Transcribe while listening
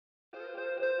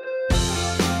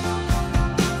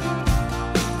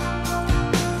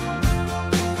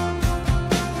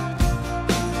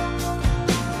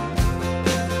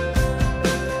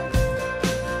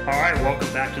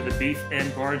Beef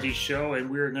and Barnzy show, and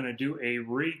we're going to do a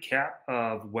recap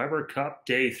of Weber Cup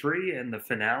Day 3 and the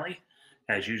finale.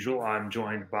 As usual, I'm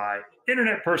joined by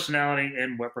internet personality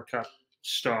and Weber Cup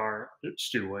star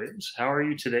Stu Williams. How are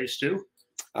you today, Stu?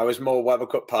 I was more Weber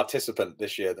Cup participant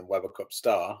this year than Weber Cup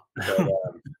star,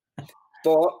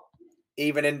 but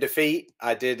even in defeat,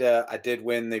 I did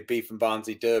win the Beef and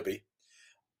Barnzy Derby.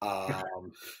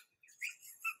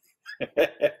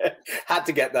 Had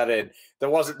to get that in. There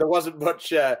wasn't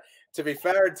much. To be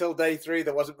fair, until day 3,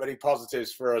 there wasn't many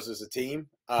positives for us as a team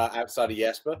outside of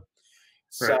Jesper. Right.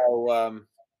 So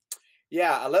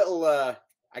yeah, a little.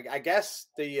 I guess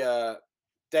the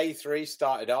day 3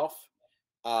 started off.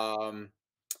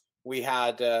 We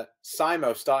had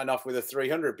Simo starting off with a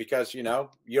 300 because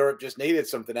Europe just needed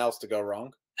something else to go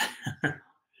wrong.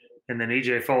 And then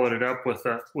EJ followed it up with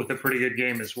a pretty good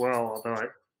game as well. Although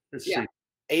let's see.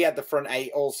 He had the front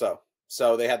 8 also.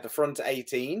 So they had the front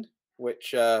 18,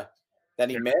 which then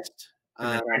he missed.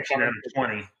 And then out of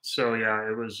 20. So yeah,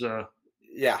 it was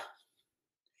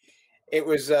it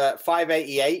was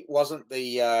 588. Wasn't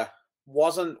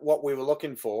what we were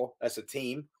looking for as a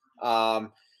team.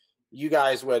 You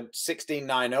guys were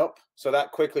 16-9 up, so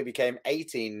that quickly became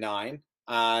 18-9,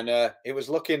 and it was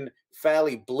looking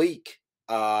fairly bleak.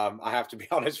 I have to be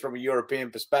honest, from a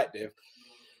European perspective,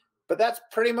 but that's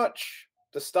pretty much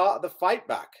the start of the fight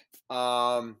back.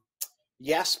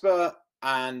 Jesper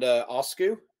and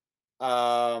Osku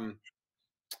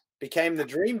became the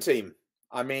dream team.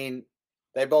 I mean,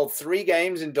 they bowled 3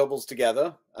 games in doubles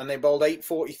together, and they bowled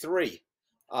 843.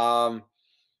 Yeah.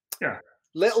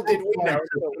 Little did we know.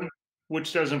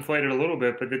 Which does inflate it a little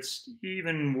bit, but it's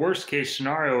even worst case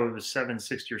scenario, it was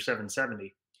 760 or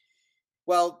 770.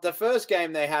 Well, the first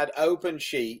game they had open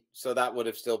sheet, so that would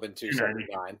have still been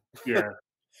 279. Yeah.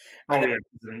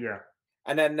 Yeah.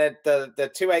 And then the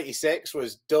 286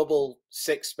 was double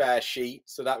 6 spare sheet,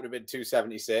 so that would have been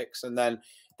 276. And then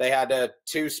they had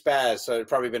 2 spares, so it'd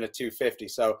probably been a 250.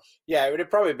 So yeah, it would have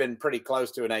probably been pretty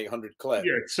close to an 800 clip.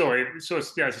 Yeah. So it's,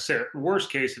 as I said,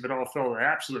 worst case, if it all fell the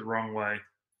absolute wrong way,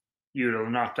 you would have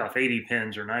knocked off 80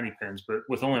 pins or 90 pins. But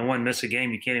with only one miss a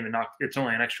game, you can't even knock. It's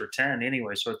only an extra 10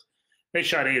 anyway. So they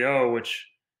shot 8-0, which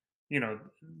the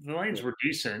lanes were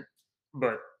decent,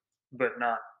 but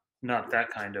not that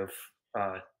kind of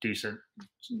decent.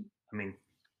 I mean,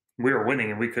 we were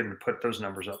winning and we couldn't put those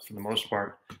numbers up for the most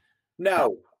part.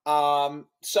 No.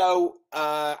 So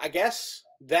I guess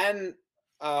then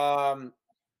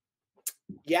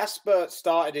Jesper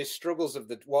started his struggles of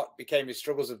what became his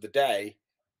struggles of the day.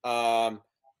 No,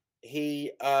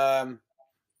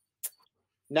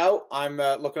 I'm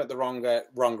looking at the wrong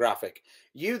graphic.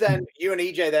 You and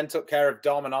EJ then took care of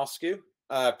Dom and Osku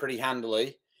pretty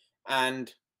handily,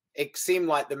 and it seemed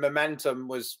like the momentum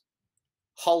was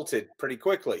halted pretty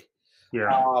quickly.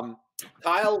 Yeah.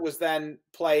 Kyle was then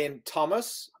playing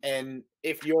Thomas, and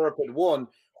if Europe had won,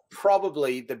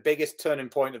 probably the biggest turning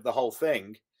point of the whole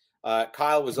thing.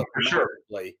 Kyle was up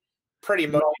dramatically. Pretty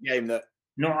much a game that.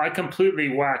 No, I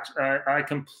completely I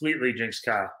completely jinxed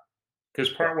Kyle because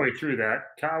partway through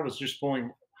that, Kyle was just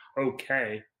bowling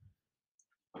okay,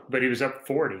 but he was up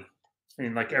 40. I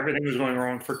mean, like everything was going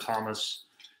wrong for Thomas.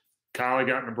 Kyle had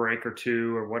gotten a break or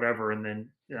 2 or whatever, and then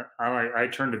I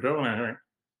turned to Bill and I went,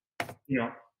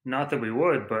 not that we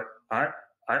would, but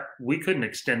we couldn't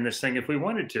extend this thing if we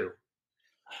wanted to.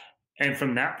 And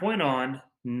from that point on,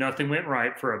 nothing went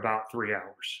right for about 3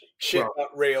 hours. Shit got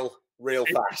real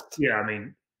fast. Yeah, I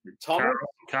mean,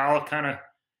 Kyle kind of,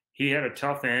 he had a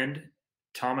tough end.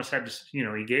 Thomas had to,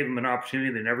 he gave him an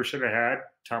opportunity they never should have had.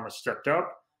 Thomas stepped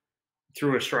up,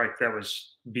 threw a strike that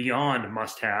was beyond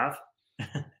must-have.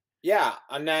 Yeah,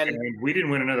 and then we didn't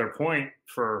win another point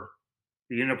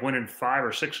we ended up winning 5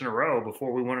 or 6 in a row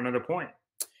before we won another point.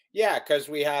 Yeah, because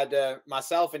we had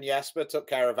myself and Jesper took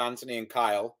care of Anthony and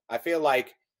Kyle. I feel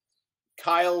like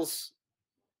Kyle's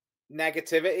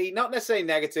negativity, not necessarily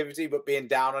negativity, but being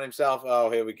down on himself.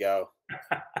 Oh, here we go.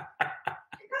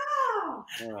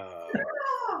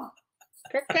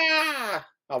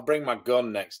 I'll bring my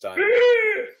gun next time.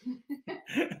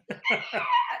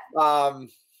 Kyle's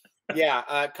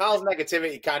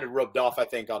negativity kind of rubbed off, I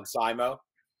think, on Simo.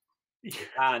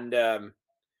 And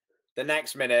the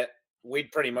next minute,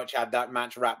 we'd pretty much had that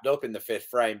match wrapped up in the 5th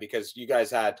frame because you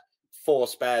guys had 4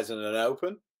 spares and an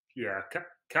open. Yeah,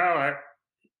 Kyle,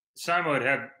 Simo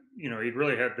had he'd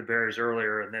really had the berries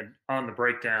earlier, and then on the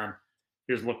breakdown,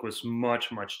 his look was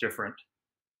much, much different.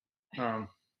 Oh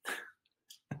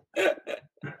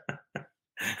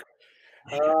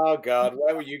God,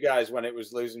 where were you guys when it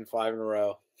was losing 5 in a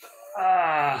row?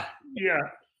 Yeah.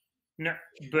 No,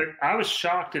 but I was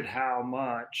shocked at how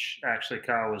much actually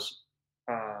Kyle was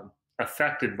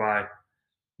affected by,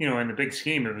 in the big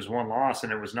scheme, it was one loss,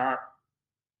 and it was not.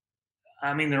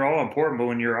 I mean, they're all important, but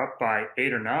when you're up by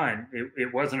 8 or 9,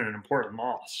 it wasn't an important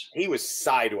loss. He was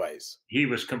sideways. He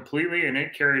was completely, and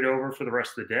it carried over for the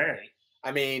rest of the day.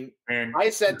 I mean, And I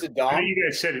said to Dom, I know you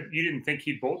guys said you didn't think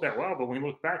he'd bolt that well, but when we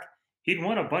look back, he'd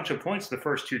won a bunch of points the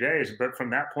first 2 days, but from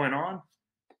that point on,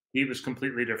 he was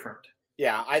completely different.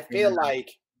 Yeah, I feel like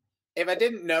if I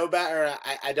didn't know better,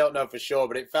 I don't know for sure,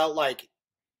 but it felt like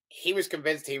he was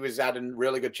convinced he was had a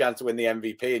really good chance to win the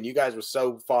MVP, and you guys were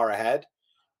so far ahead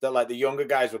that like the younger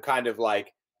guys were kind of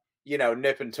like,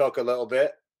 nip and tuck a little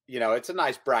bit. It's a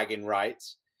nice bragging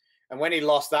rights. And when he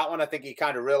lost that one, I think he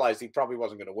kind of realized he probably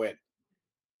wasn't going to win.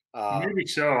 Maybe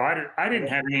so. I didn't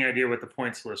have any idea what the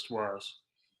points list was.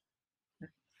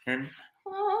 And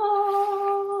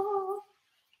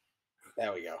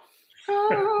there we go.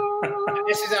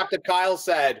 This is after Kyle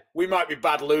said, we might be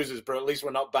bad losers, but at least we're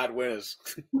not bad winners.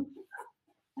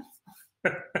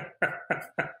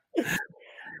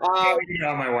 You know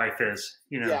how my wife is,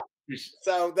 Yeah.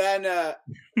 So then, I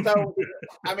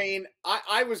mean,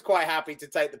 I was quite happy to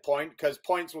take the point because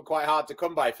points were quite hard to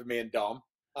come by for me and Dom.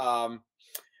 And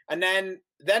then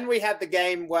we had the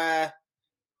game where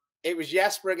it was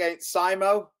Jesper against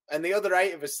Simo, and the other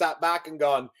 8 of us sat back and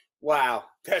gone, wow,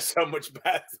 they're so much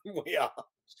better than we are.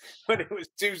 When it was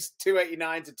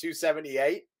 289 to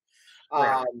 278.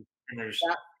 Right.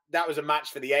 That was a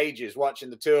match for the ages, watching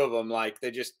the two of them. Like they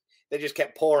just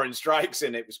kept pouring strikes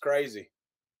in. It was crazy.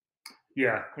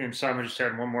 Yeah, and Simon just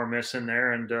had one more miss in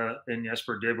there, and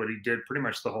Jesper did what he did pretty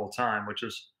much the whole time, which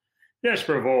is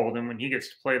Jesper of old. And when he gets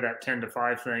to play that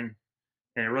 10-5 thing,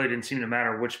 and it really didn't seem to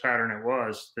matter which pattern it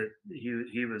was, that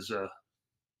he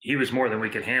was more than we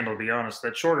could handle. To be honest,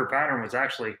 that shorter pattern was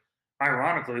actually,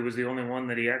 ironically, was the only one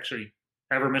that he actually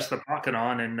ever missed the pocket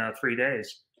on in 3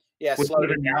 days. Yeah, which would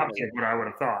have been the opposite of what I would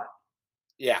have thought.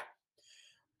 Yeah.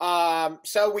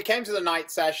 So we came to the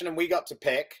night session and we got to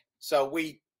pick. So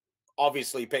we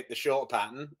obviously picked the shorter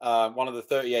pattern, one of the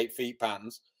 38 feet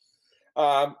patterns.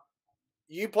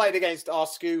 You played against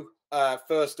Osku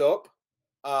first up.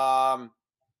 Kind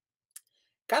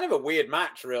of a weird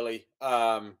match, really,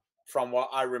 from what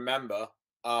I remember.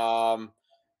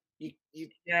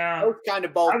 Yeah, both kind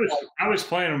of both. I was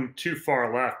playing them too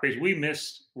far left because we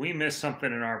missed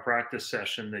something in our practice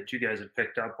session that you guys had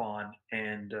picked up on,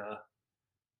 and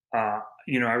I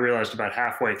realized about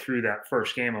halfway through that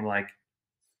first game, I'm like,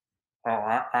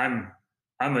 oh, I'm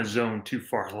a zone too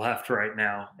far left right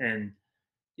now, and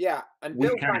yeah, and we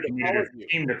Bill kind of needed a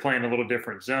team to play in a little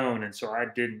different zone, and so I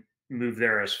didn't move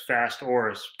there as fast or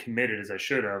as committed as I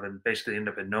should have, and basically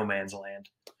ended up in no man's land.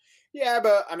 Yeah,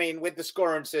 but I mean, with the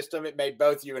scoring system, it made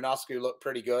both you and Oscar look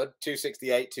pretty good.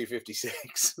 268,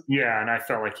 256. Yeah, and I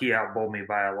felt like he outbowled me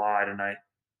by a lot, and I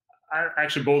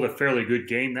actually bowled a fairly good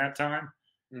game that time,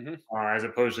 as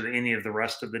opposed to any of the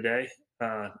rest of the day,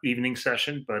 evening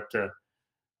session. But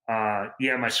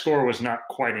yeah, my score was not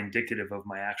quite indicative of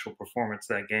my actual performance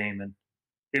that game, and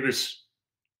it was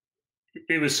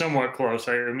somewhat close.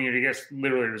 I mean, I guess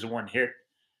literally it was a one-hit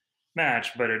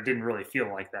match, but it didn't really feel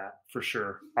like that for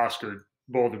sure. Oscar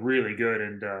bowled really good,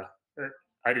 and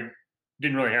I didn't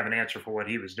really have an answer for what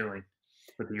he was doing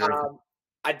with the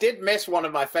I did miss one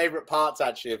of my favorite parts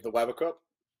actually of the Weber Cup.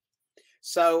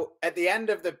 So at the end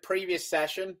of the previous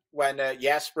session, when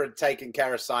Jesper had taken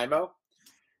care of Simo,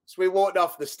 so we walked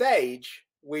off the stage.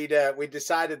 We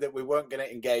decided that we weren't going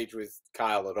to engage with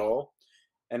Kyle at all,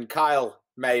 and Kyle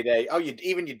made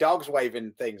even your dog's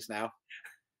waving things now.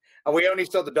 And we only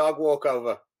saw the dog walk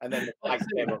over, and then the flag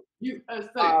came up.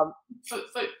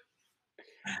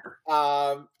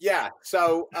 Yeah.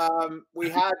 So we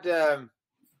had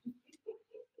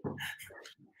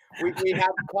we had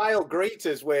Kyle greet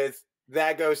us with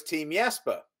 "There goes Team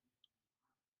Jesper."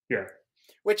 Yeah.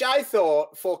 Which I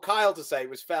thought for Kyle to say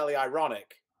was fairly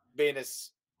ironic, being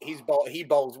as he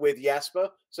bowls with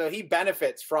Jesper, so he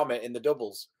benefits from it in the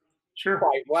doubles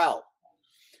quite well.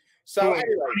 So anyway.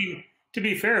 I mean, to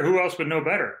be fair, who else would know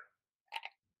better?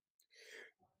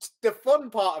 The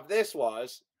fun part of this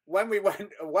was when we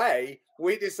went away,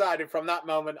 we decided from that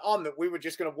moment on that we were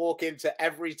just going to walk into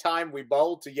every time we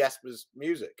bowled to Jesper's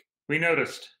music. We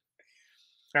noticed.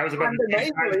 That was about the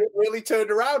same time. It really turned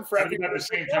around for everybody. About the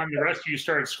same time the rest of you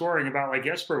started scoring about like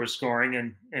Jesper was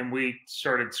scoring, and we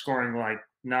started scoring like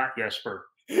not Jesper.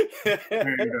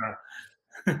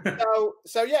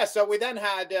 So we then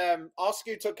had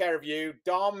Oscar took care of you.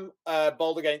 Dom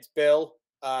bowled against Bill.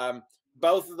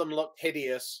 Both of them looked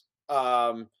hideous.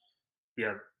 Yeah.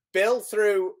 Bill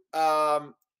threw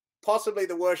possibly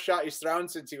the worst shot he's thrown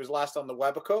since he was last on the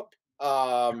Weber Cup.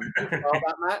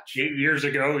 that match. 8 years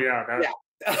ago, yeah. Yeah.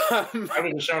 I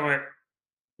was a shock. Like,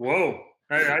 whoa!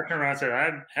 I turned around and said,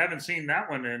 I haven't seen that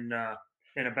one in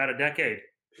about a decade.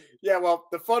 Yeah, well,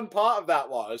 the fun part of that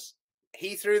was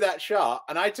he threw that shot,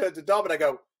 and I turned to Dom and I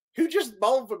go, "Who just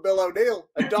bowled for Bill O'Neill?"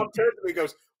 And Dom turned to me and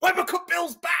goes, "Weber cut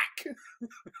Bill's back."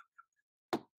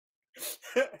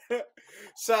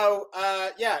 So,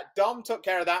 yeah, Dom took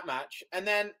care of that match. And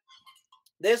then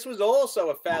this was also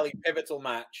a fairly pivotal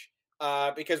match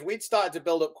because we'd started to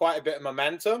build up quite a bit of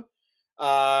momentum.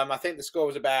 I think the score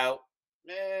was about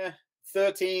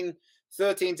 13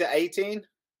 to 18.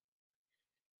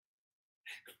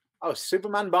 Oh,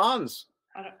 Superman Barnes.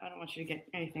 I don't want you to get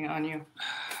anything on you.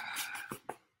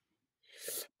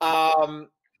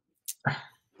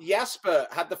 Jesper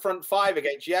had the front five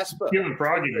against Jesper. Feeling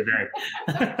froggy today.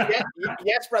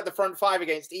 Jesper had the front five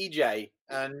against EJ,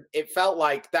 and it felt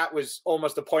like that was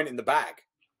almost a point in the bag.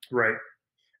 Right.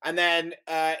 And then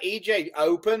EJ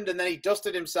opened, and then he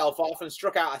dusted himself off and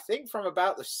struck out, I think, from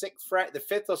about the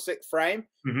fifth or sixth frame.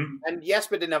 Mm-hmm. And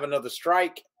Jesper didn't have another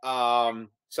strike. So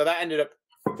that ended up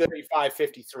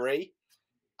 35-53.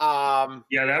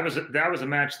 Yeah, that was a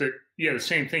match that, the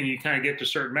same thing. You kind of get to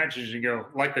certain matches and go,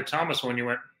 like the Thomas one, you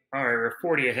went, all right, we're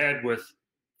 40 ahead with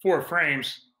 4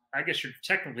 frames. I guess you're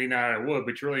technically not out of wood,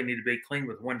 but you really need to be clean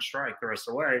with 1 strike the rest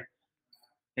of the way.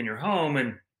 And you're home,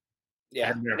 and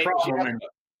hadn't been a problem. And,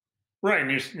 right,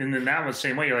 and then that was the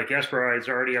same way. You're like, Jesper is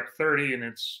already up 30, and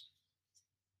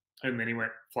then he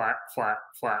went flat, flat,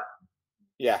 flat.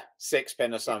 Yeah, 6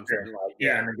 pin or something.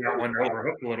 Yeah, and then got one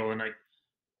overhooked a little, and like,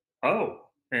 oh,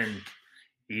 and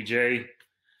EJ,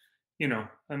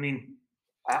 I mean,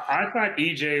 I thought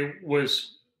EJ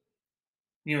was,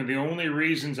 the only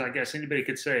reasons I guess anybody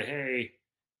could say, hey,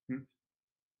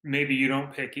 maybe you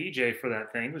don't pick EJ for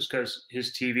that thing was because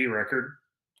his TV record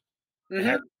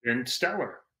had been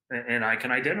stellar, and I can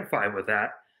identify with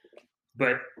that.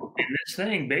 But in this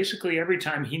thing, basically every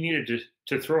time he needed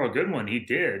to throw a good one, he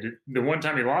did. The one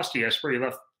time he lost to Jesper, he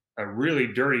left a really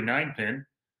dirty 9-pin.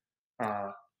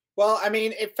 Well, I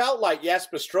mean, it felt like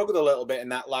Jesper struggled a little bit in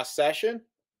that last session,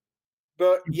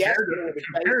 but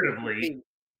comparatively,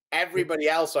 everybody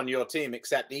else on your team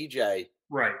except EJ,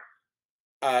 right,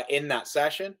 in that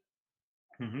session,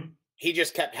 mm-hmm. he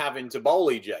just kept having to bowl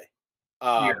EJ.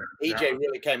 EJ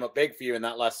really came up big for you in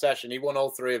that last session. He won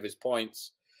all 3 of his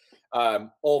points,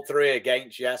 all 3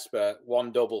 against Jesper,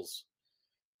 1 doubles.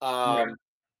 Right.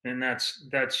 And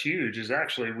that's huge. Is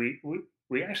actually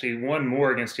we actually won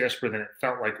more against Jesper than it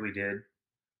felt like we did.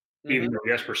 Even though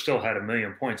Jesper still had 1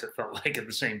 million points, it felt like at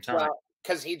the same time. Well,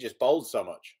 because he just bowled so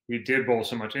much. He did bowl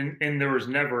so much. And there was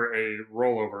never a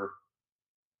rollover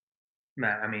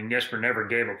match. I mean, Jesper never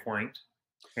gave a point.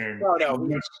 And,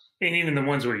 and even the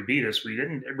ones where he beat us, we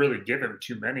didn't really give him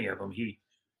too many of them. He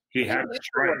had a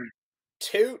strike.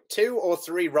 2 or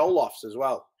 3 roll-offs as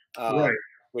well, right,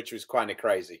 which was kind of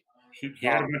crazy. He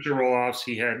had a bunch of roll-offs.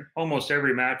 He had almost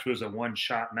every match was a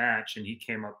 1-shot match, and he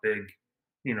came up big,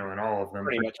 in all of them.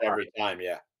 Pretty much every time,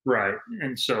 yeah. Right,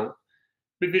 and so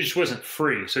it just wasn't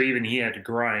free. So even he had to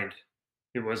grind.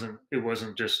 It wasn't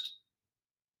just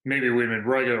maybe it would have been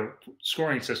regular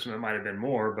scoring system. It might have been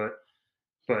more, but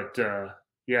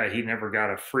yeah, he never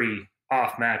got a free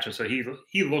off match, and so he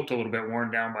looked a little bit worn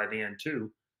down by the end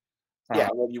too. Yeah,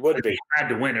 well, you would be. He had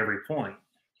to win every point.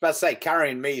 I was about to say,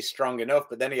 carrying me strong enough,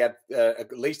 but then he had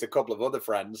at least a couple of other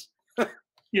friends.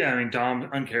 Yeah, I mean, Dom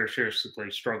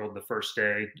uncharacteristically struggled the first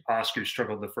day. Oscar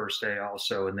struggled the first day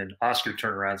also, and then Oscar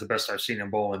turnaround's the best I've seen him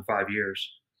bowl in 5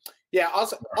 years. Yeah,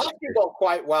 Oscar bowled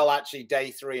quite well actually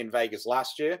day 3 in Vegas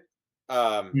last year.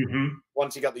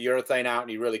 Once he got the urethane out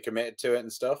and he really committed to it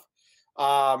and stuff.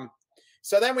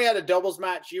 So then we had a doubles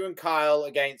match, you and Kyle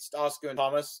against Oscar and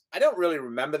Thomas. I don't really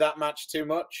remember that match too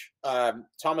much.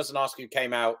 Thomas and Oscar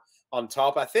came out on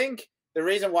top. I think the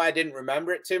reason why I didn't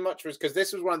remember it too much was because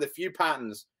this was one of the few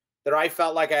patterns that I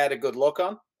felt like I had a good look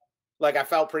on. Like I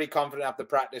felt pretty confident after the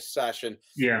practice session.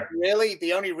 Yeah. Really,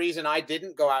 the only reason I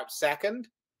didn't go out second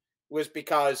was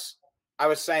because I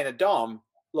was saying to Dom,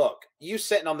 look, you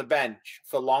sitting on the bench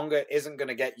for longer isn't going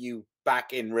to get you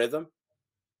back in rhythm.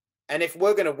 And if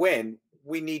we're going to win,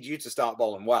 we need you to start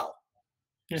bowling well.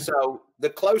 Yeah. So the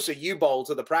closer you bowl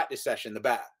to the practice session, the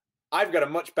better. I've got a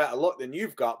much better look than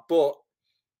you've got, but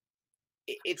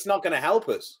it's not going to help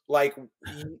us. Like,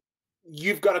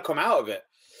 you've got to come out of it.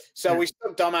 So we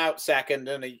stuck Dom out second,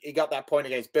 and he got that point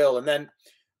against Bill. And then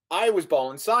I was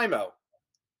bowling Simo.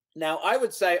 Now, I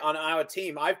would say on our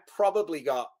team, I've probably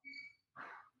got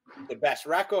the best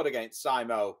record against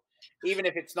Simo. Even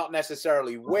if it's not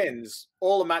necessarily wins,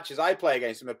 all the matches I play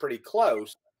against him are pretty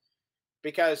close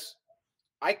because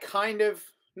I kind of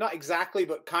not exactly,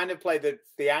 but kind of play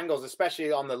the angles,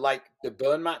 especially on the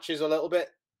burn matches a little bit,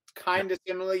 kind of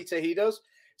similarly to he does.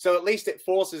 So at least it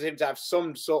forces him to have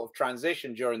some sort of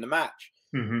transition during the match.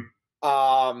 Mm-hmm.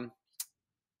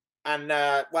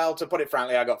 Well, to put it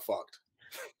frankly, I got fucked.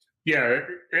 Yeah,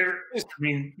 I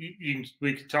mean,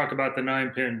 we could talk about the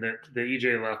 9-pin that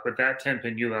EJ left, but that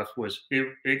 10-pin you left was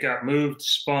it got moved,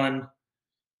 spun,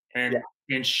 and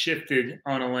shifted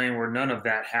on a lane where none of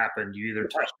that happened. You either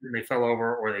touched it and they fell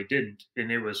over, or they didn't,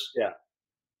 and it was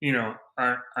you know,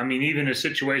 I mean, even a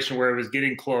situation where it was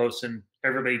getting close, and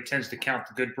everybody tends to count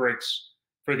the good breaks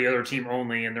for the other team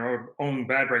only, and their own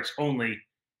bad breaks only.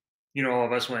 You know, all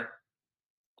of us went,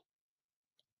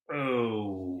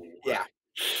 oh, yeah.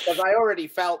 Because I already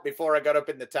felt before I got up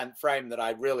in the 10th frame that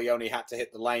I really only had to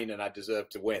hit the lane and I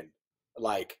deserved to win.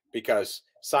 Because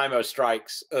Simo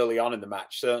strikes early on in the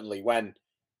match, certainly when.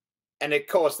 And of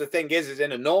course, the thing is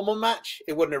in a normal match,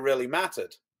 it wouldn't have really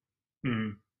mattered.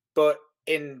 Mm-hmm. But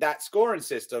in that scoring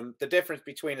system, the difference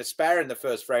between a spare in the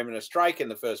first frame and a strike in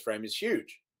the first frame is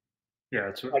huge. Yeah,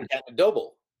 it's like getting a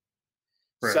double.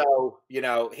 Right. So, you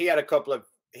know, he had a couple of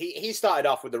he started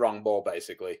off with the wrong ball,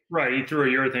 basically. Right. He threw a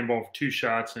urethane ball for 2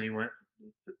 shots and he went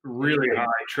really high,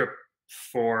 trip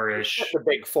 4-ish. The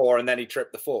big 4, and then he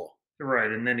tripped the 4. Right.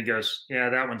 And then he goes, yeah,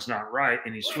 that one's not right.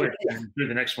 And he switched and threw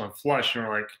the next one flush. And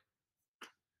we're like,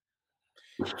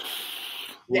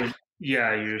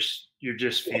 you're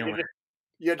just feeling it.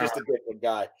 You're just a different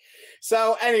guy.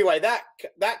 So anyway, that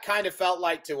kind of felt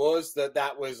like to us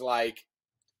that was like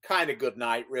kind of good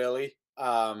night, really.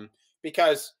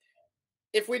 Because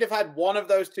if we'd have had one of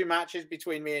those 2 matches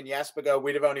between me and Jesper go,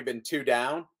 we'd have only been 2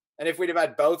 down. And if we'd have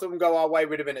had both of them go our way,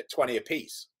 we'd have been at 20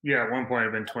 apiece. Yeah, at one point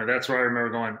it'd been 20. That's why I remember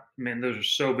going, man, those are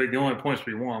so big. The only points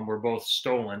we won were both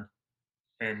stolen.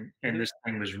 And this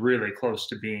thing was really close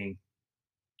to being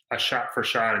a shot for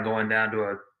shot and going down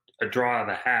to a draw of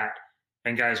the hat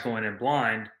and guys going in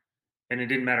blind. And it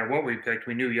didn't matter what we picked.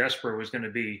 We knew Jesper was going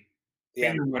to be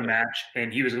in one match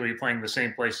and he was going to be playing the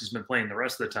same place he's been playing the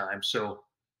rest of the time. So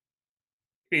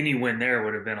any win there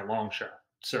would have been a long shot.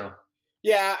 So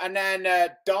yeah, and then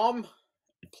Dom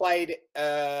and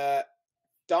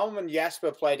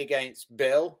Jesper played against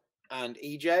Bill and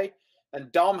EJ,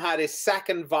 and Dom had his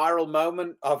second viral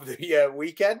moment of the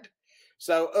weekend.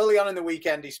 So early on in the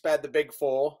weekend, he spared the big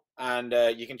 4, and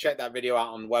you can check that video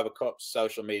out on Weber Cup's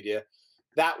social media.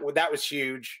 That was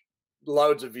huge,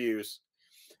 loads of views.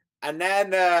 And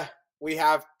then we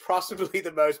have possibly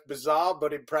the most bizarre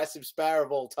but impressive spare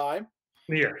of all time.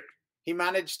 Yeah. He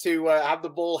managed to have the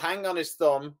ball hang on his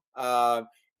thumb.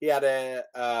 He had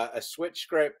a switch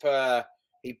grip.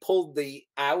 He pulled the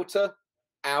outer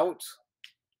out.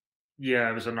 Yeah,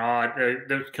 it was an odd,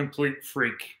 the complete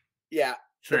freak. Yeah.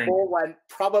 Thing. The ball went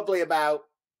probably about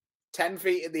 10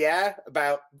 feet in the air,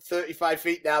 about 35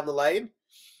 feet down the lane.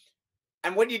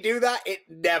 And when you do that, it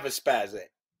never spares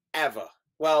it, ever.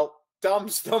 Well,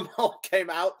 Dom's thumbhole came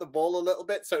out the ball a little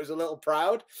bit, so it was a little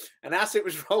proud. And as it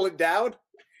was rolling down,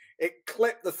 it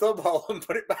clipped the thumbhole and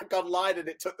put it back online, and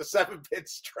it took the 7-pin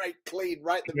straight clean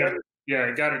right in the middle. Yeah,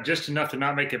 it got it just enough to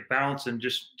not make it bounce and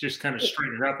just kind of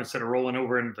straighten it up instead of rolling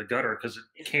over into the gutter because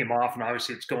it came off and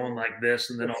obviously it's going like this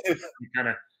and then it kind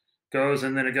of goes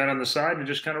and then it got on the side and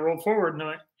just kind of rolled forward.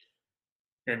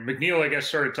 And McNeil, I guess,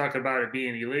 started talking about it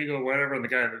being illegal or whatever, and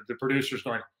the producer's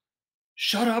going,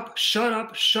 shut up, shut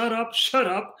up, shut up, shut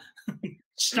up.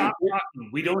 Stop talking.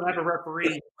 We don't have a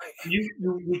referee.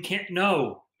 We can't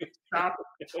know. Stop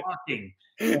talking.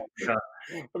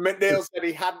 McNeil said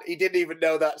he didn't even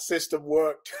know that system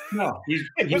worked. No, he's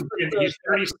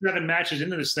 37 matches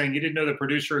into this thing. He didn't know the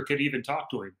producer could even talk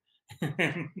to him.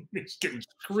 He's getting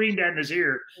screamed at in his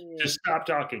ear to stop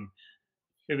talking.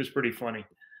 It was pretty funny.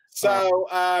 So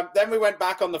then we went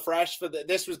back on the fresh for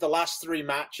this was the last 3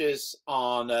 matches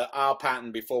on our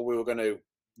pattern before we were going to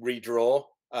redraw.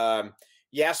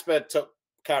 Jesper took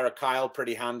care of Kyle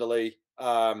pretty handily.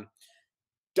 Dom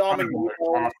and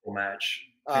awful match.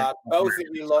 Both of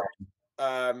you looked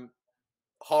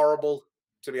horrible,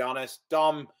 to be honest.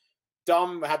 Dom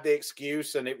had the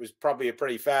excuse, and it was probably a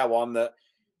pretty fair one, that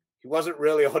he wasn't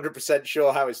really 100%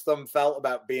 sure how his thumb felt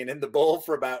about being in the ball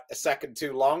for about a second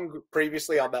too long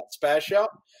previously on that spare shot.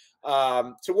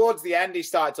 Towards the end, he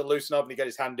started to loosen up and he got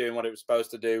his hand doing what it was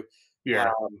supposed to do.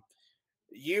 Yeah.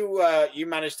 You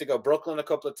managed to go Brooklyn a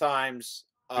couple of times.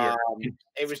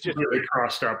 It was just really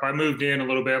crossed up. I moved in a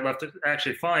little bit, left it.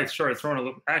 Actually, finally started throwing a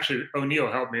little. Actually, O'Neill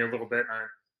helped me a little bit.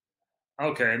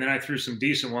 Okay, and then I threw some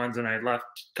decent ones, and I left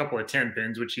a couple of 10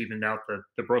 pins, which evened out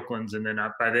the Brooklyns. And then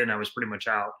by then I was pretty much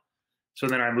out. So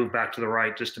then I moved back to the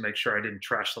right just to make sure I didn't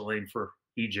trash the lane for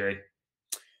EJ.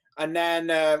 And then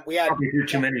we had probably threw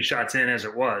too many shots in as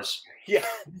it was. Yeah.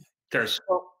 Because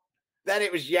then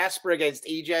it was Jesper against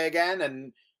EJ again,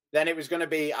 and then it was going to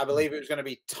be, I believe it was going to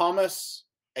be Thomas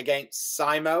against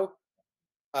Simo.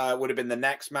 Would have been the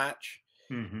next match.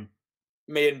 mm-hmm.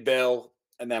 Me and Bill,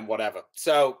 and then whatever.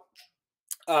 So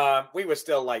we were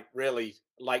still like really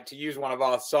like to use one of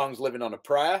our songs, "Living on a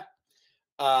Prayer."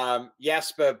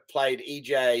 Jesper played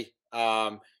EJ.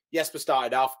 Jesper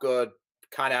started off good,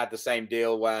 kind of had the same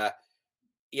deal where,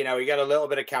 you know, he got a little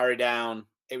bit of carry down.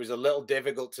 It was a little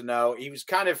difficult to know. He was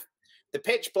kind of, the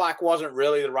pitch black wasn't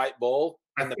really the right ball.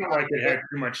 I feel like it had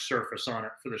too much surface on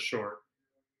it for the short.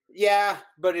 Yeah,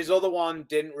 but his other one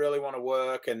didn't really want to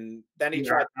work, and then he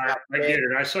tried. I get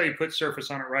it. I saw you put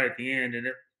surface on it right at the end, and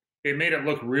it made it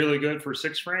look really good for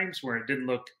 6 frames, where it didn't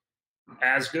look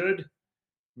as good.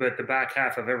 But the back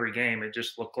half of every game, it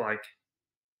just looked like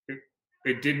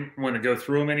it didn't want to go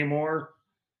through him anymore.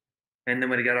 And then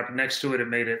when he got up next to it, it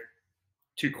made it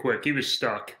too quick. He was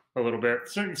stuck a little bit.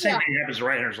 Same thing happens to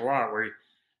right-handers a lot, where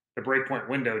the breakpoint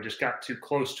window just got too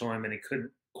close to him, and he couldn't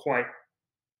quite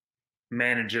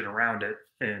manage it around it.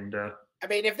 And I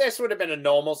mean, if this would have been a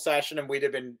normal session and we'd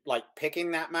have been like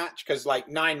picking that match, because like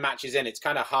 9 matches in, it's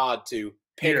kind of hard to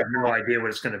pick. You have no idea what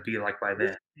it's going to be like by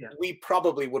then. We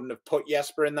probably wouldn't have put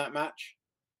Jesper in that match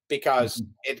because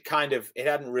it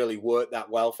hadn't really worked that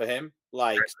well for him.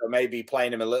 Like, so maybe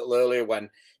playing him a little earlier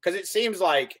because it seems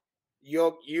like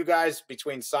you guys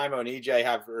between Simo and EJ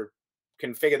have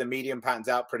configured the medium patterns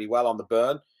out pretty well on the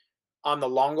burn. On the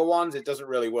longer ones, it doesn't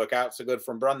really work out so good.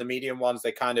 From on the medium ones,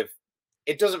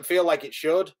 it doesn't feel like it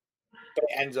should, but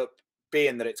it ends up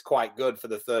being that it's quite good for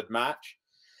the 3rd match.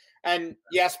 And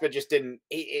Jesper just didn't.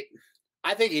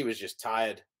 I think he was just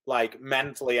tired, like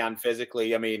mentally and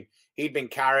physically. I mean, he'd been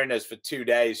carrying us for 2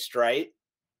 days straight,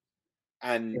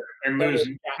 and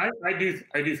losing. I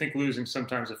do think losing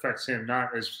sometimes affects him,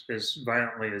 not as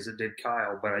violently as it did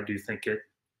Kyle, but I do think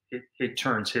it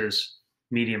turns his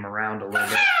medium around a little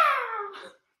bit.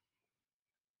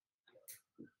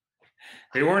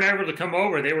 They weren't able to come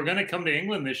over. They were going to come to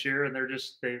England this year, and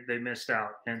they missed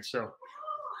out. And so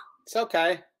it's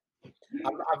okay.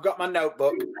 I've got my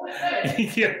notebook.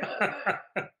 Yeah.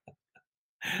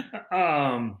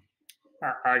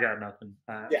 I got nothing.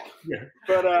 Yeah.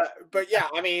 But yeah,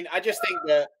 I mean, I just think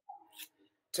that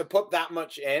to put that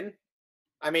much in,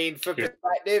 I mean, for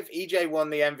perspective, EJ won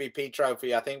the MVP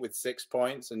trophy, I think, with 6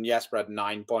 points, and Jesper had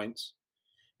 9 points.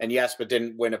 And Jesper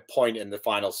didn't win a point in the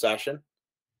final session.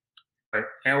 Right.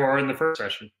 Or in the first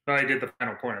session. No, I did the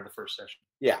final point of the first session.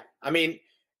 Yeah. I mean,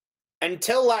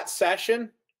 until that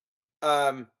session,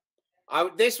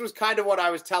 this was kind of what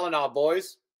I was telling our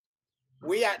boys.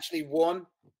 We actually won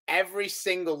every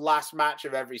single last match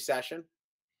of every session.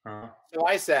 So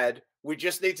I said, we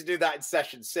just need to do that in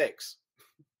session 6.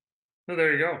 Well,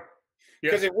 there you go.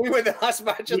 Because if we win the last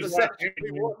match of the session,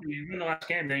 we won. You win the last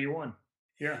game, then you won.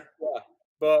 Yeah.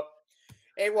 But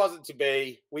it wasn't to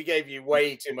be. We gave you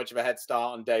way too much of a head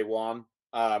start on day 1.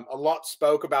 A lot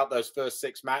spoke about those first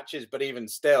 6 matches, but even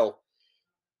still,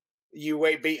 you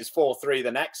beat us 4-3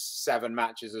 the next 7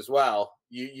 matches as well.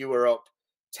 You were up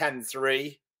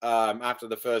 10-3 after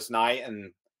the first night,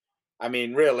 and I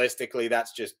mean, realistically,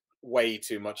 that's just way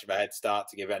too much of a head start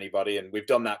to give anybody. And we've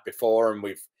done that before, and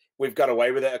we've got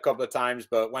away with it a couple of times.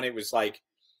 But when it was like,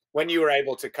 when you were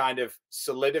able to kind of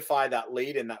solidify that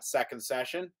lead in that second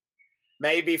session,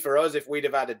 maybe for us, if we'd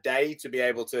have had a day to be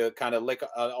able to kind of lick,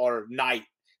 or a night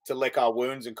to lick our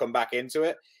wounds and come back into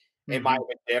it, it might have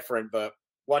been different. But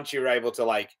once you were able to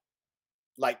like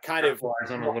kind of on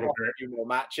a little bit, a few more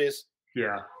matches,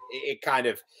 yeah,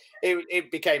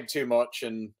 it became too much.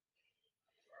 And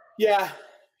yeah,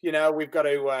 you know, we got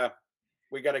to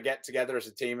get together as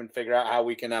a team and figure out how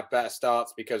we can have better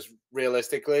starts, because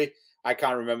realistically, I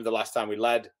can't remember the last time we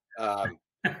led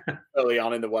early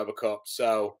on in the Weber Cup.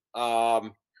 So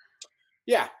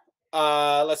yeah,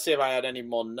 let's see if I had any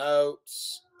more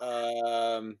notes.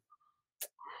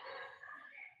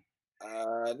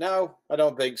 No, I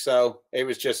don't think so. It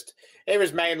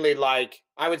was mainly like,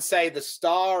 I would say the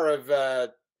star of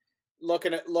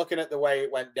looking at the way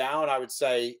it went down, I would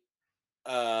say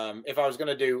if I was going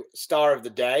to do star of the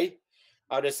day,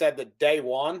 I would have said that day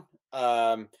 1,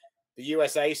 the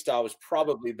USA star was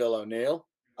probably Bill O'Neill.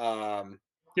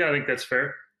 Yeah, I think that's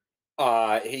fair.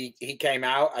 He came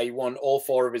out. He won all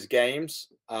 4 of his games.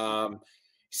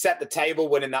 Set the table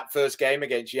winning that first game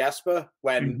against Jesper,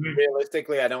 when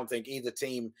realistically, I don't think either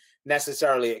team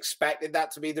necessarily expected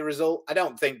that to be the result. I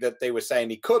don't think that they were saying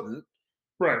he couldn't.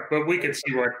 Right, but we could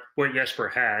see what Jesper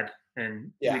had,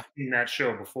 and we've seen that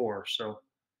show before. So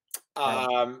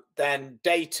then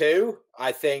day 2,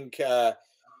 I think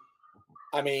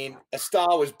I mean, a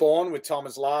star was born with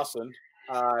Thomas Larson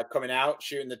coming out,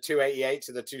 shooting the 288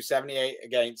 to the 278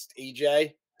 against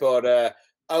EJ. But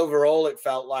overall, it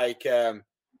felt like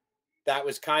that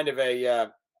was kind of a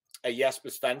Jesper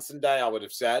Svensson day, I would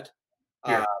have said.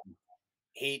 Yeah.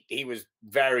 He was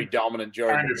very dominant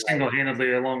during Kind of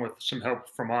single-handedly, along with some help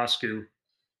from Osku.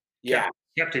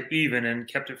 Kept it even and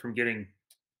kept it from getting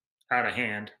out of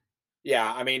hand.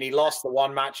 Yeah, I mean, he lost the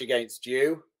one match against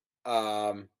you.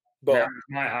 But that was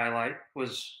my highlight.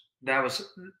 That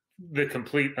was the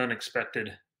complete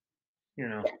unexpected,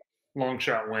 long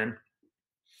shot win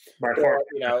by far.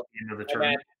 End of the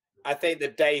tournament. I think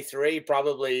that day 3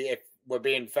 probably, if we're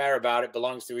being fair about it,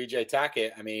 belongs to EJ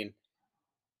Tackett. I mean,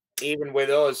 even with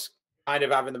us kind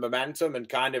of having the momentum and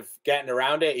kind of getting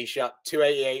around it, he shot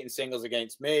 288 in singles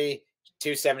against me,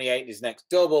 278 in his next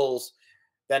doubles.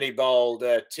 Then he bowled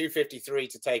 253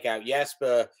 to take out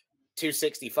Jesper,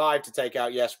 265 to take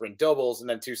out Jesper in doubles, and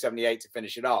then 278 to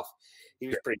finish it off. He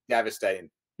was pretty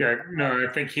devastating. Yeah, no,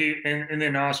 I think and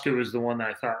then Oscar was the one that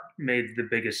I thought made the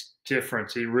biggest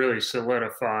difference. He really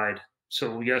solidified,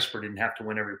 so Jesper didn't have to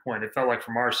win every point. It felt like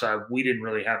from our side, we didn't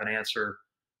really have an answer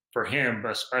for him,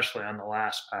 but especially on the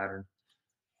last pattern.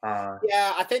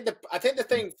 Yeah, I think the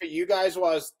thing for you guys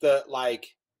was that, like,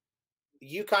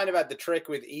 you kind of had the trick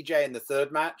with EJ in the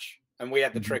third match, and we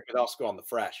had the trick with Oscar on the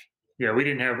fresh. Yeah, we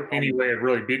didn't have any way of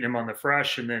really beating him on the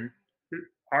fresh, and then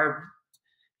our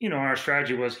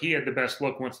strategy was he had the best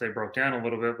look once they broke down a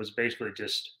little bit. Was basically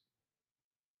just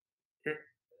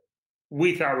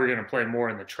we thought we were going to play more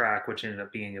in the track, which ended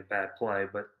up being a bad play,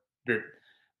 but that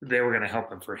they were going to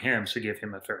help him for him to give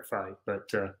him a fair fight.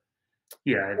 But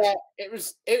it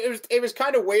was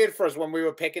kind of weird for us when we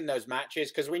were picking those matches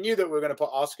because we knew that we were going to put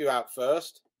Oscar out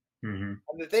first. Mm-hmm.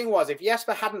 And the thing was, if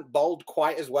Jesper hadn't bowled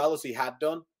quite as well as he had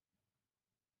done,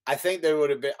 I think I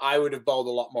would have bowled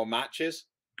a lot more matches.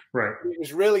 Right. It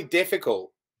was really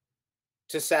difficult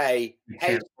to say,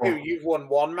 hey, you've won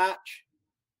one match.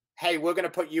 Hey, we're going to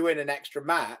put you in an extra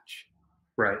match.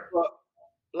 Right. But,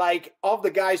 like, of the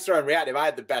guys throwing reactive, I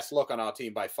had the best luck on our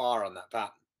team by far on that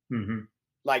pattern. Mm-hmm.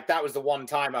 Like, that was the one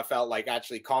time I felt like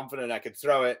actually confident I could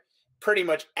throw it pretty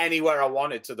much anywhere I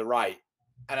wanted to the right,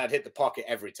 and I'd hit the pocket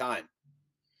every time.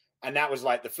 And that was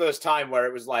like the first time where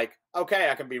it was like, okay,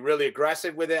 I can be really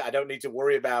aggressive with it. I don't need to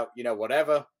worry about,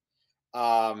 whatever.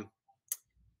 And,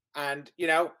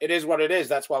 it is what it is.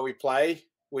 That's why we play.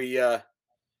 We have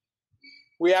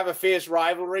a fierce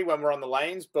rivalry when we're on the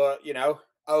lanes, but,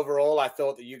 overall, I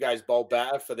thought that you guys bowled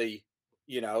better for the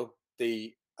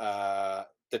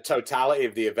totality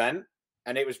of the event.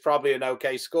 And it was probably an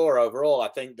okay score overall. I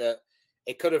think that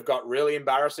it could have got really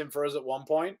embarrassing for us at one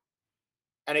point.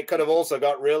 And it could have also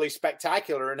got really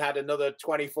spectacular and had another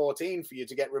 2014 for you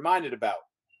to get reminded about.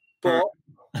 But,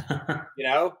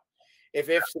 if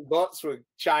ifs and buts were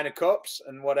China Cups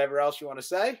and whatever else you want to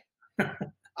say,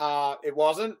 it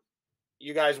wasn't.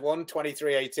 You guys won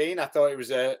 23-18. I thought it was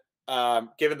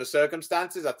given the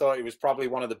circumstances, I thought it was probably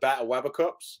one of the better Weber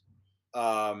Cups.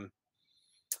 Trying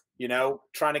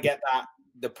to get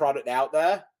the product out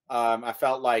there. I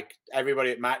felt like everybody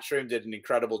at Matchroom did an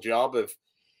incredible job of,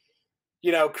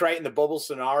 creating the bubble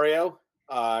scenario.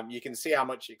 You can see how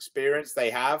much experience they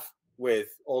have with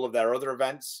all of their other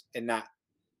events in that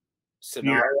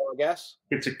scenario, I guess.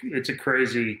 It's a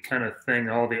crazy kind of thing,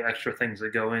 all the extra things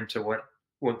that go into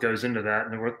what goes into that.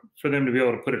 And for them to be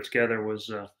able to put it together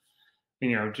was,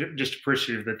 just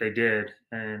appreciative that they did.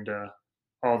 And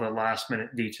all the last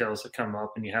minute details that come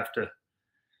up, and you have to,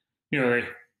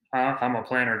 I'm a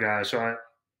planner guy, so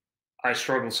I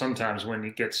struggle sometimes when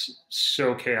it gets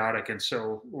so chaotic and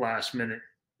so last minute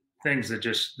things that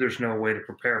just there's no way to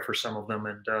prepare for some of them.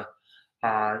 And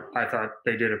I thought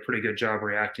they did a pretty good job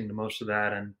reacting to most of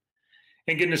that and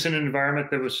getting us in an environment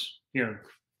that was,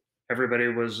 everybody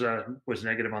was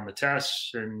negative on the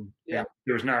tests, and there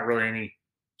was not really any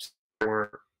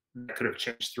where that could have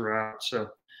changed throughout. So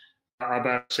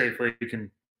about safely you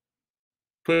can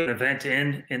put an event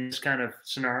in this kind of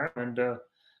scenario. And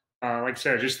like I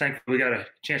said, just thankful we got a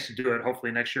chance to do it.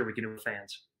 Hopefully next year we can do it with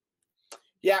fans.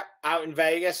 Yeah, out in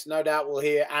Vegas, no doubt we'll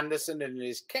hear Anderson and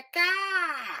his kaka.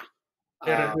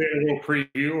 We had a little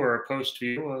preview or a post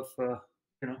view of,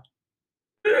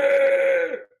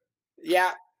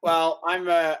 Yeah, well,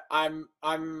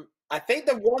 I think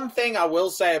the one thing I will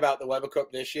say about the Weber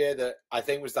Cup this year that I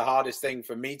think was the hardest thing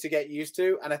for me to get used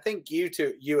to, and I think you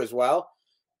as well,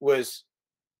 was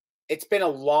it's been a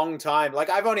long time.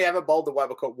 Like, I've only ever bowled the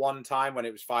Weber Cup one time when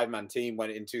it was 5-man team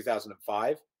in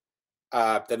 2005.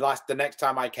 The next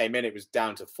time I came in, it was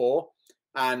down to 4.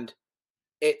 And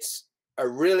it's a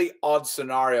really odd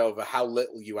scenario of how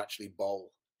little you actually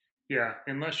bowl. Yeah,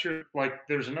 unless you're like,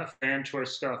 there's enough fan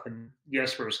choice stuff, and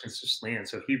Jesper was consistently in,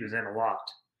 so he was in a lot,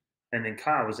 and then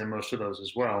Kyle was in most of those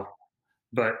as well.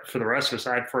 But for the rest of us,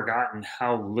 I'd forgotten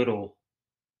how little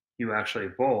you actually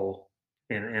bowl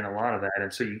in a lot of that,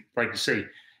 and so you, like you say,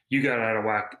 you got out of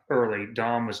whack early.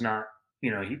 Dom was not,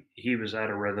 he was out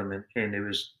of rhythm,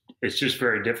 and it's just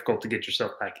very difficult to get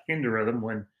yourself back into rhythm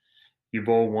when you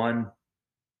bowl one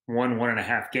and a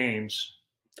half games.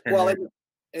 And Well, then,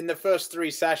 in the first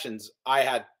 3 sessions, I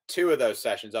had 2 of those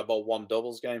sessions. I bowled 1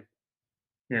 doubles game.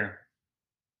 yeah,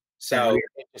 So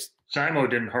it just, Simo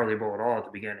didn't hardly bowl at all at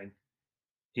the beginning.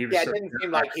 He was yeah, it didn't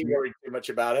seem like he worried too much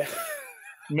about it.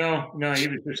 No,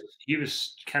 he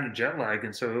was kind of jet lagged,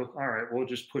 and so all right, we'll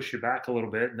just push you back a little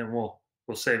bit, and then we'll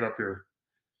save up your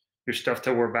stuff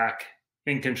till we're back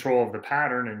in control of the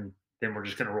pattern, and then we're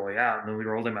just going to roll you out. And then we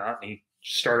rolled him out, and he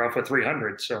started off with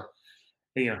 300. So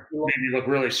made me look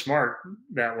really smart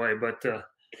that way. But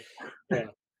yeah.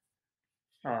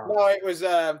 No, it was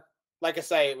like I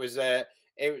say, it was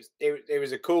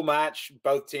a cool match.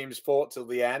 Both teams fought till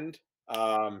the end.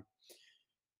 The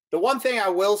one thing I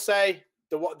will say,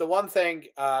 the one thing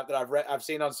that I've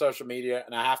seen on social media,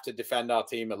 and I have to defend our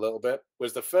team a little bit,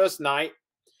 was the first night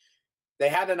they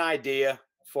had an idea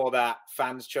for that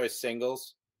fans' choice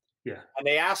singles. Yeah. And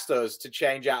they asked us to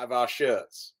change out of our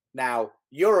shirts. Now,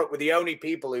 Europe were the only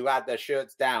people who had their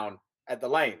shirts down at the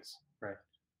lanes. Right.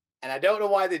 And I don't know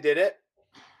why they did it,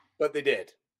 but they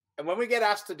did. And when we get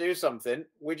asked to do something,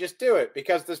 we just do it,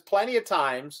 because there's plenty of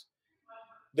times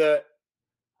that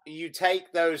you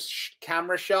take those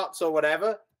camera shots or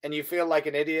whatever and you feel like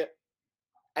an idiot.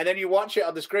 And then you watch it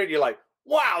on the screen, you're like,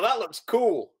 wow, that looks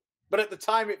cool. But at the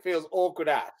time, it feels awkward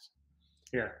ass.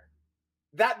 Yeah.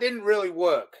 That didn't really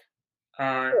work.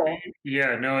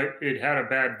 Yeah, no, it had a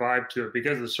bad vibe to it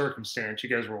because of the circumstance. You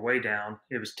guys were way down.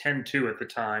 It was 10-2 at the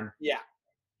time. Yeah.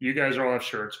 You guys all have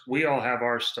shirts. We all have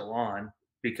ours still on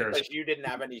because you didn't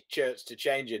have any shirts to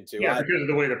change into. Yeah, because of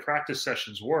the way the practice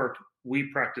sessions worked, we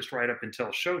practiced right up until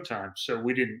showtime. So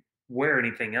we didn't wear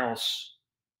anything else.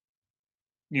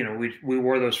 We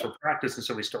wore those for practice, and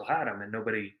so we still had them, and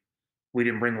we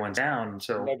didn't bring one down. And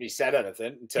so nobody said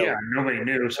anything until nobody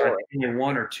knew. So I think only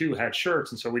 1 or 2 had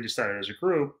shirts, and so we decided as a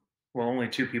group, well, only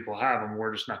 2 people have them.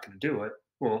 We're just not going to do it.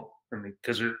 Well, I mean,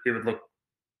 because it would look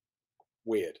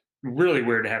weird, really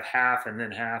weird to have half, and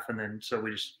then so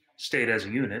we just stayed as a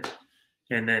unit,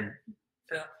 and then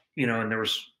and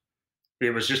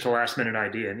it was just a last minute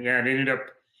idea, and it ended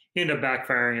up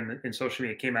backfiring in social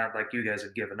media. It came out like you guys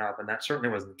had given up, and that certainly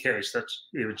wasn't the case.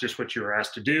 It was just what you were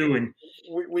asked to do, and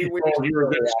we you were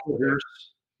good supporters.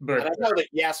 But and I know that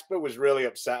Jesper was really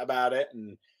upset about it,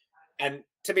 and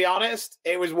to be honest,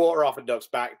 it was water off a duck's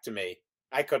back to me.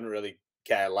 I couldn't really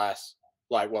care less,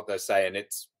 like what they're saying.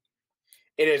 It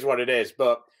is what it is.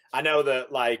 But I know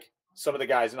that like some of the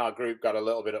guys in our group got a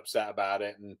little bit upset about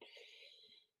it, and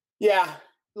yeah.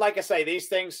 Like I say, these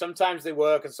things, sometimes they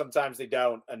work and sometimes they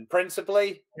don't. And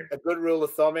principally, a good rule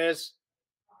of thumb is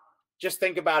just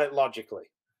think about it logically.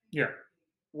 Yeah.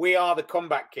 We are the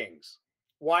comeback kings.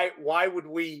 Why would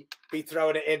we be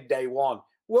throwing it in day one?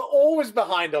 We're always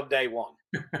behind on day one.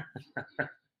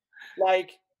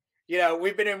 Like,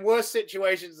 we've been in worse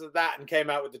situations than that and came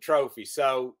out with the trophy.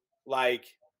 So, like,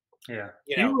 yeah.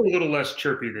 You were a little less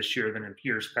chirpy this year than in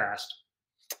years past.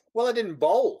 Well, I didn't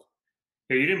bowl.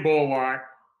 Yeah, you didn't bowl a lot.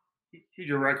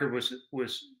 Your record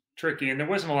was tricky, and there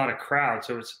wasn't a lot of crowd,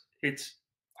 so it's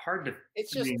hard to.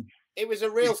 It's just it was a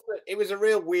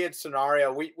real weird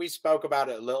scenario. We spoke about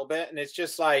it a little bit, and it's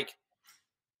just like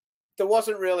there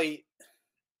wasn't really.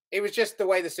 It was just the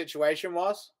way the situation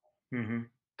was,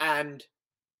 and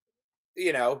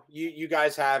you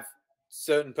guys have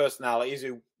certain personalities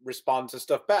who respond to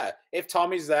stuff better. If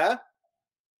Tommy's there,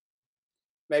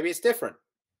 maybe it's different.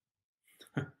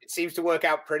 It seems to work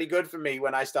out pretty good for me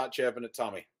when I start chirping at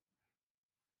Tommy.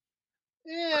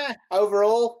 Yeah,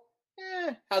 overall,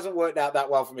 hasn't worked out that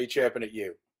well for me chirping at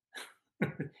you.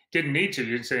 Didn't need to.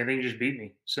 You didn't say anything. You just beat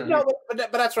me. So no,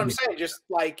 but that's what I'm saying. Just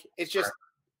like it's just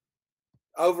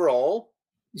overall.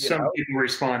 Some people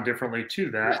respond differently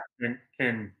to that,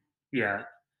 and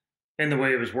the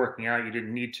way it was working out, you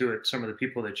didn't need to at some of the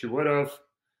people that you would have,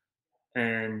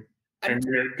 and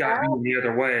it got me the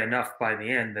other way enough by the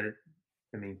end that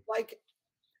like,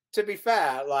 to be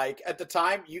fair, like at the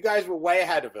time, you guys were way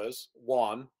ahead of us.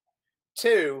 1,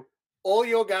 2, all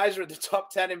your guys are at the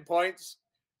top 10 in points,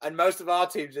 and most of our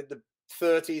teams in the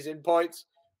 30s in points.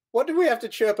 What did we have to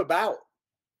chirp about?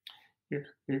 It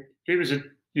was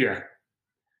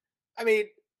I mean,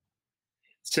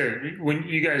 so when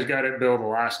you guys got it, Bill, the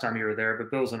last time you were there,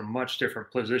 but Bill's in a much different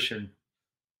position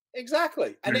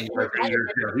Exactly. And it Like might have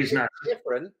been he's not.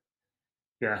 different.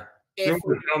 Yeah. If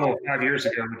Domo 5 years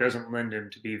ago doesn't lend him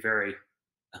to be very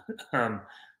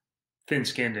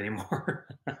thin-skinned anymore.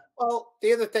 Well,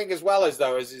 the other thing as well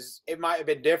is it might have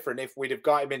been different if we'd have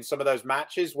got him in some of those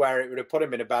matches where it would have put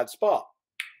him in a bad spot.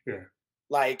 Yeah.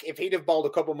 Like if he'd have bowled a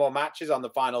couple more matches on the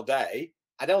final day,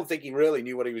 I don't think he really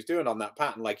knew what he was doing on that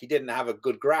pattern. Like he didn't have a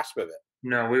good grasp of it.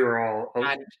 No, we were all.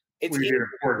 And it's we did a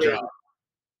poor job.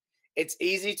 It's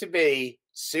easy to be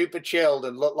super chilled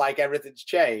and look like everything's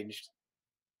changed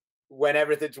when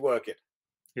everything's working.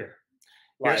 Yeah.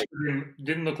 Like, Jesper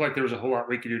didn't look like there was a whole lot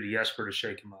we could do to Jesper to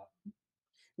shake him up.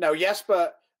 No,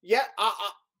 Jesper, yeah,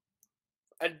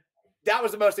 and that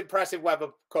was the most impressive Weber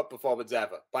Cup performance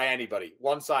ever by anybody,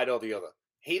 one side or the other.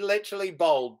 He literally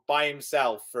bowled by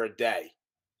himself for a day.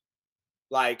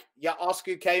 Like, yeah,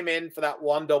 Oscar came in for that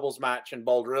one doubles match and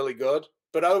bowled really good.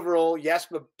 But overall,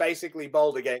 Jesper basically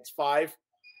bowled against 5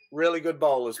 really good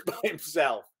bowlers by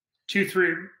himself. 2,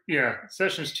 3, yeah.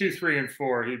 Sessions 2, 3, and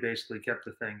 4, he basically kept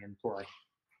the thing in play.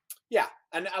 Yeah,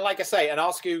 and like I say, and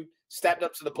Oscar stepped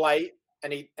up to the plate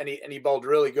and he bowled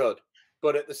really good.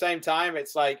 But at the same time,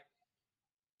 it's like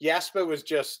Jesper was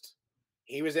just,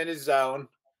 he was in his zone.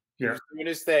 He was doing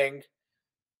his thing.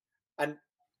 And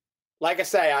like I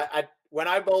say, I when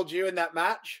I bowled you in that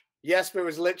match, Jesper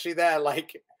was literally there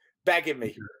like begging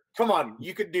me, come on,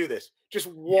 you could do this. Just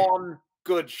one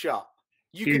good shot.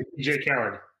 DJ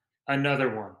Khaled,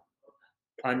 another one.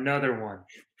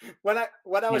 When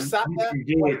I was sat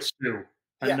there,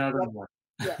 another one.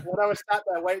 Yeah, when I was sat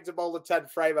there waiting to bowl the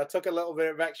 10th frame, I took a little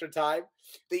bit of extra time.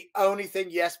 The only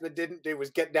thing Jesper didn't do was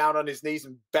get down on his knees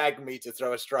and beg me to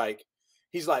throw a strike.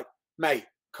 He's like, mate,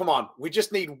 come on. We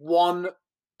just need one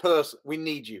person. We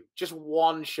need you. Just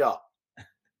one shot.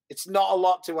 It's not a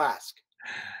lot to ask.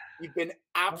 You've been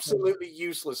absolutely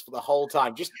useless for the whole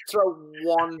time. Just throw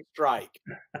one strike.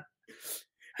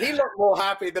 He looked more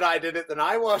happy that I did it than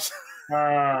I was.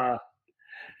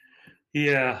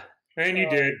 Yeah, and you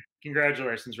did.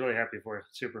 Congratulations. Really happy for you.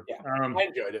 Super. Yeah, I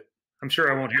enjoyed it. I'm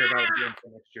sure I won't hear about it again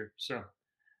until next year. So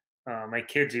my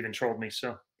kids even trolled me.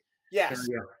 So yes.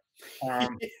 There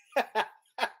we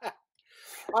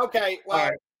go. Okay. Well,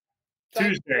 right.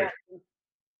 Tuesday.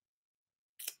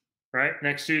 Right.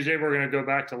 Next Tuesday, we're going to go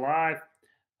back to live.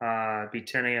 Be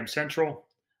 10 a.m. Central.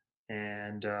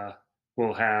 And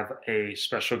we'll have a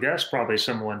special guest, probably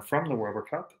someone from the Weber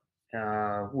Cup.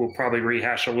 We'll probably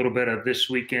rehash a little bit of this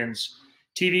weekend's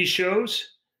TV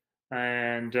shows,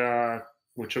 and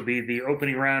which will be the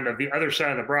opening round of the other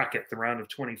side of the bracket, the round of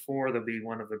 24. There'll be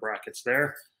one of the brackets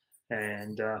there,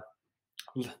 and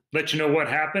let you know what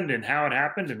happened and how it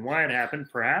happened and why it happened,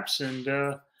 perhaps, and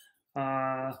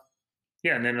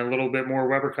yeah, and then a little bit more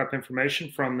Weber Cup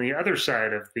information from the other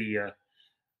side of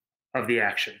the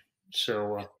action.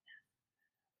 So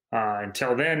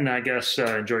until then, I guess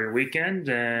enjoy your weekend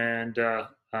and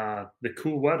the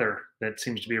cool weather that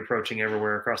seems to be approaching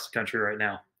everywhere across the country right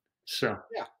now. So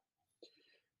yeah,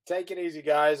 take it easy,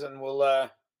 guys, and we'll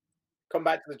come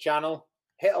back to the channel.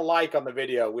 Hit a like on the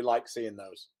video. We like seeing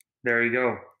those. There you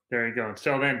go. There you go.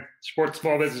 Until then, support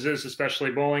small businesses,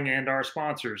 especially bowling, and our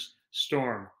sponsors: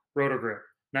 Storm, Rotogrip,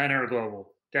 900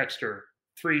 Global, Dexter,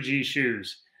 3G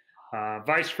Shoes,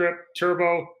 Vice Grip,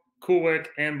 Turbo, Coolwick,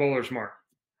 and Bowler Smart.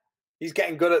 He's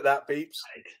getting good at that, peeps.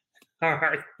 All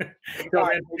right.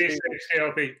 Stay safe, stay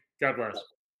healthy. God bless.